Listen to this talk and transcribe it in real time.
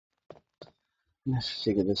Let's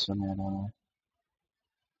figure this one out, don't I?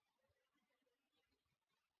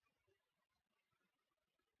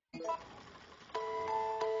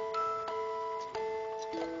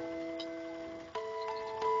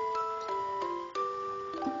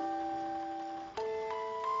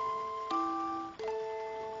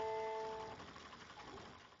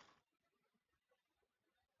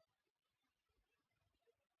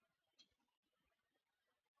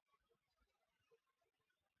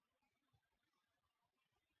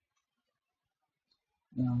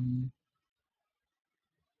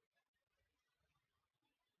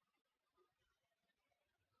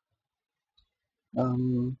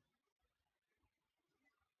 Um,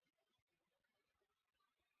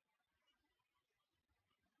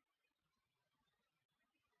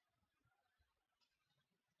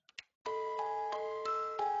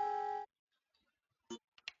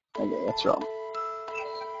 okay, that's wrong.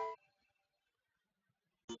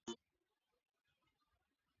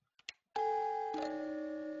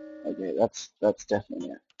 Okay, that's definitely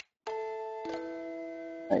it.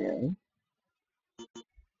 Okay,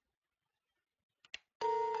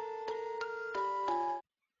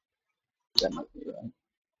 that might be right.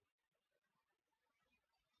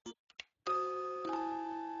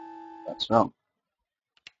 That's wrong.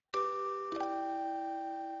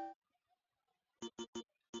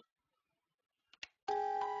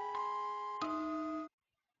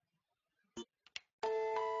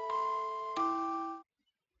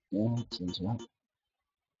 Yeah, that seems right.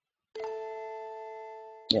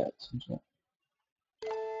 Yeah, it seems right.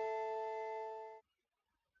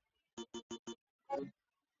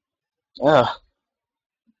 Ah,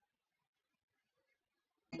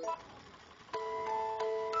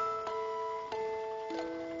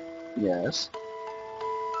 yes.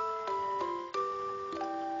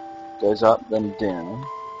 Goes up, then down.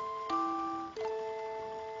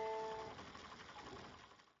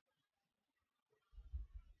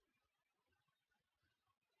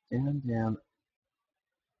 Down, down,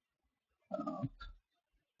 up.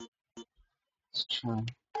 Let's try.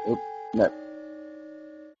 Oop, no.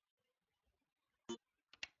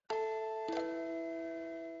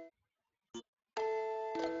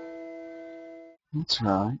 That's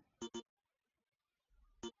right.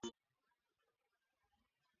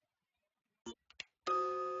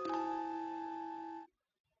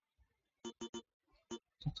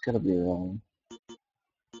 That's gotta be wrong.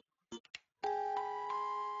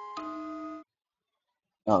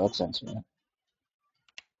 Oh, that sounds right.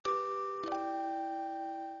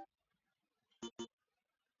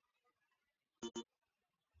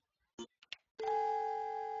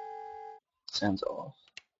 Sounds off.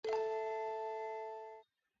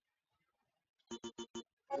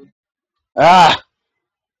 Ah!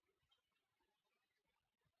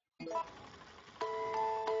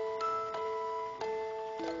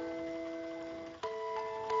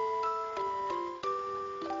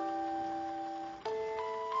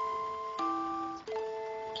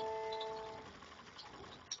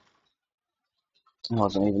 I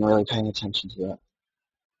wasn't even really paying attention to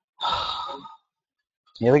that.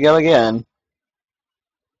 Here we go again.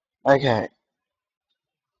 Okay.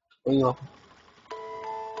 What are you looking?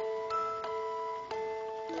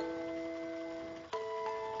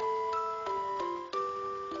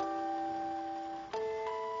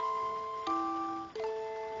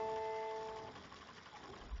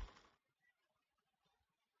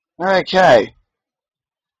 Okay.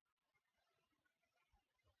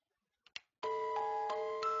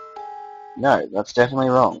 No, that's definitely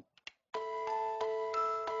wrong.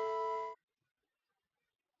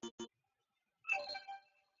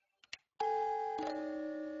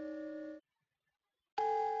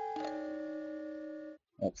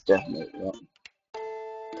 That's definitely wrong.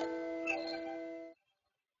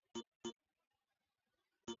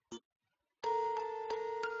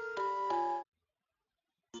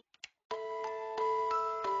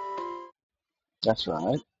 That's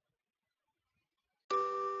right.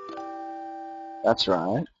 That's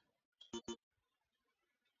right.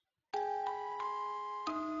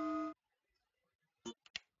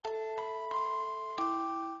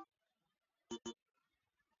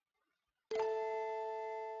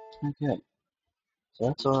 Okay. So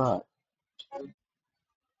that's alright.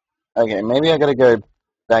 Okay, maybe I gotta go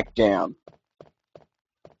back down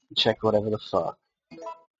and check whatever the fuck.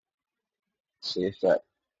 See if that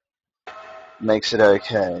makes it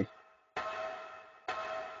okay.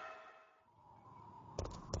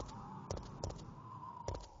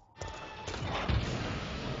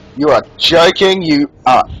 You are joking? You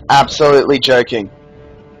are absolutely joking.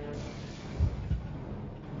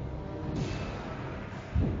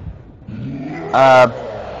 Uh,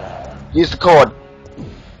 Use the cord.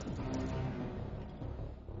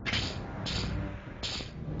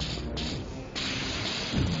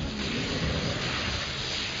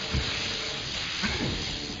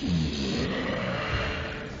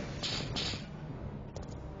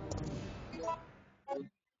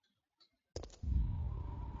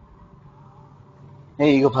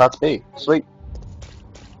 Hey, Eagle Parts B. Sweet.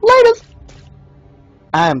 Latest!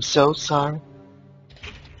 I am so sorry.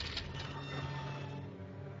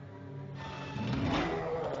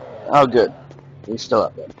 Oh, good. He's still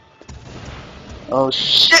up there. Oh,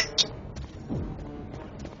 shit!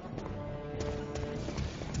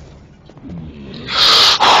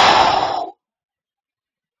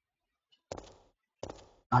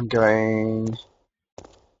 I'm going...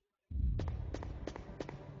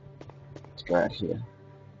 Let's go out here.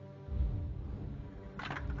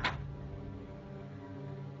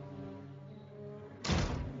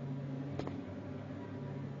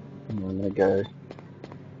 And I'm gonna go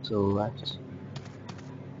to the left.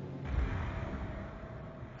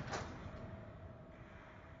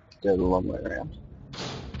 Go the long way around.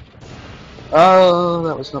 Oh,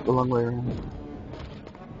 that was not the long way around.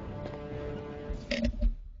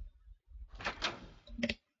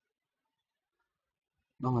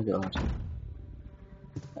 Oh my god.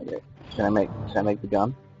 Okay. Can I make the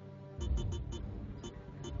gun?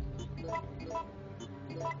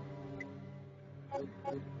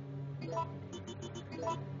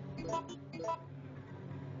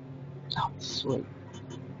 Oh, sweet.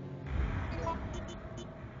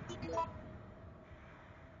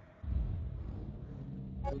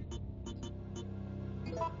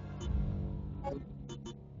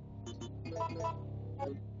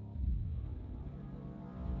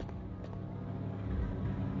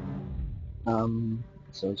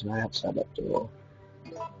 So it's right outside that door.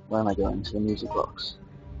 Where am I going? To the music box.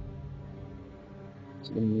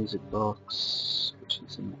 To the music box, which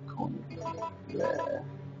is in that corner there.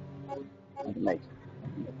 I can make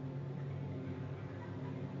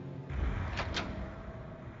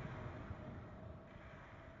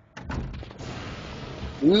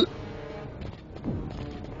it. Ooh.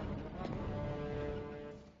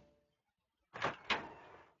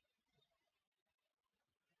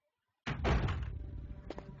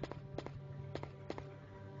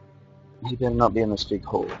 He better not be in this big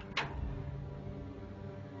hall.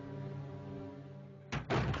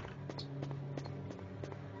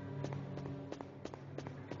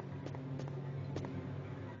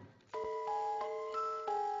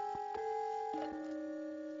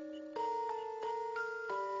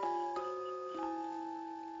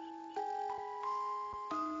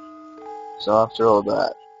 So after all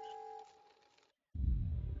that,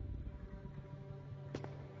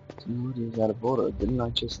 somebody is out of order. Didn't I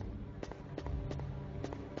just...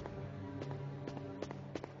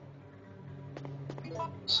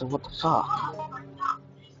 So what the fuck?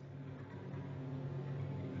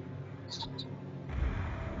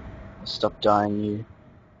 Stop dying, you.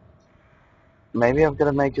 Maybe I've got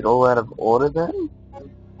to make it all out of order then?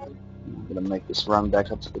 I'm gonna make this run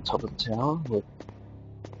back up to the top of the tower with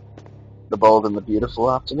the bold and the beautiful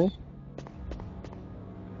after me.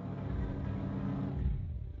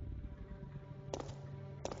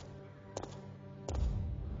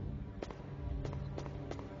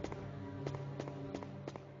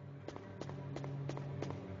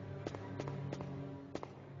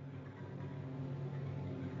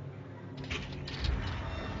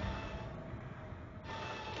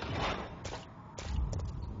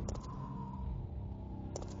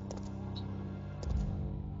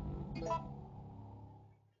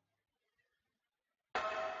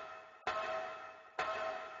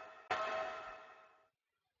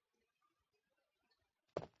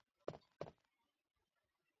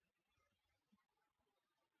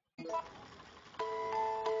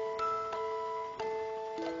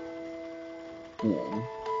 Yeah.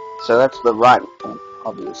 So that's the right one,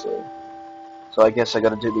 obviously. So I guess I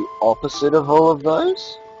gotta do the opposite of all of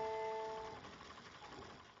those?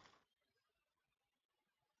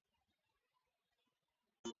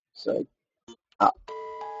 So, up,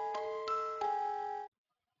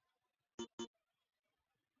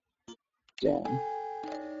 down,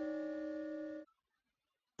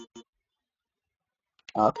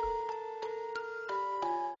 up,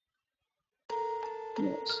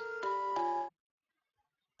 yes,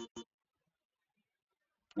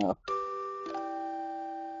 up.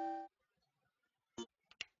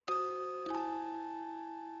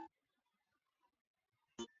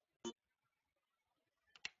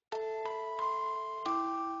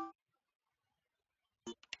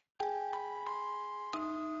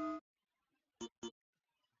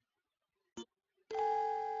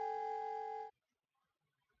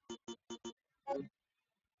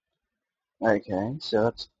 Okay, so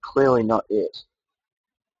that's clearly not it.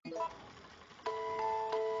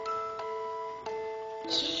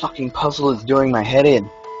 This fucking puzzle is doing my head in.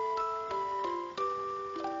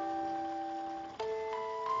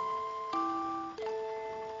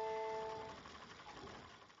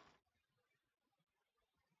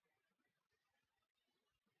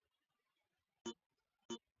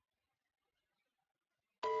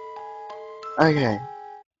 Okay.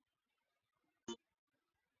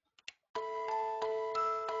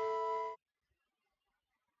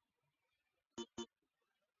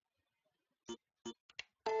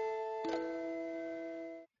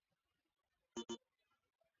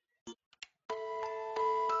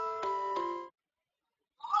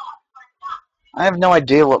 I have no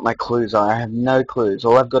idea what my clues are. I have no clues.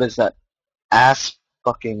 All I've got is that ass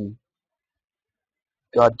fucking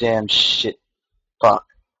goddamn shit fuck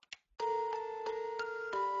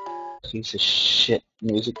piece of shit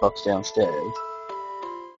music box downstairs.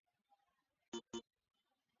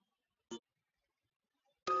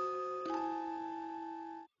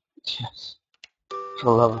 Yes. For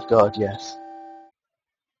the love of God, yes.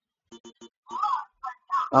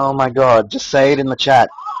 Oh my god, just say it in the chat.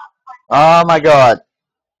 Oh my god.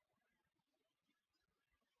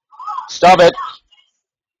 Stop it.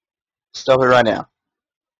 Stop it right now.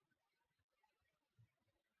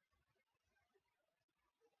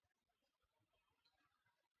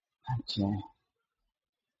 Okay.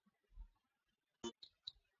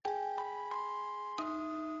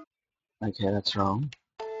 Okay, that's wrong.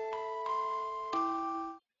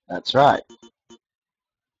 That's right.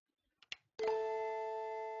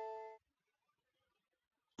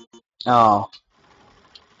 Oh,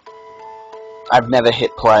 I've never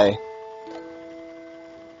hit play.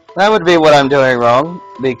 That would be what I'm doing wrong,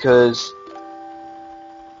 because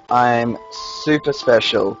I'm super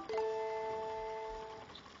special.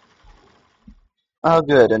 Oh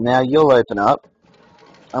good, and now you'll open up.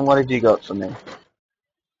 And what have you got for me?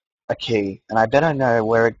 A key, and I better know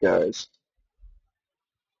where it goes.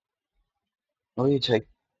 Will you take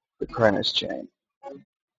the Cronus chain?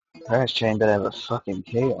 The Cronus chain better have a fucking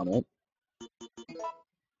key on it.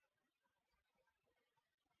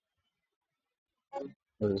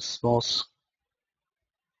 With a small...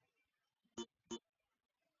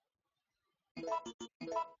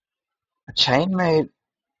 A chain made...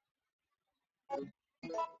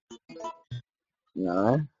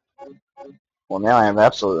 No. Well, now I have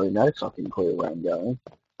absolutely no fucking clue where I'm going.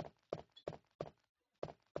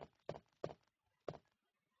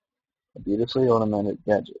 A beautifully ornamented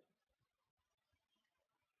gadget.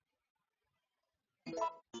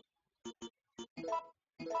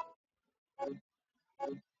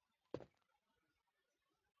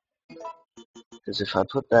 Because if I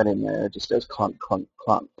put that in there, it just goes clunk, clunk,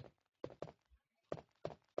 clunk.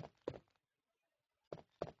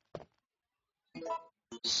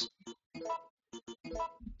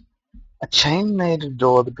 A chain made to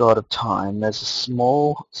adore the god of time. There's a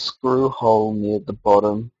small screw hole near the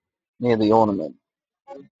bottom, near the ornament.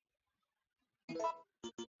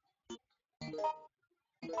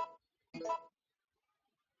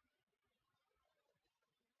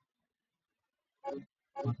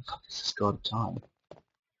 What the fuck is this god of time?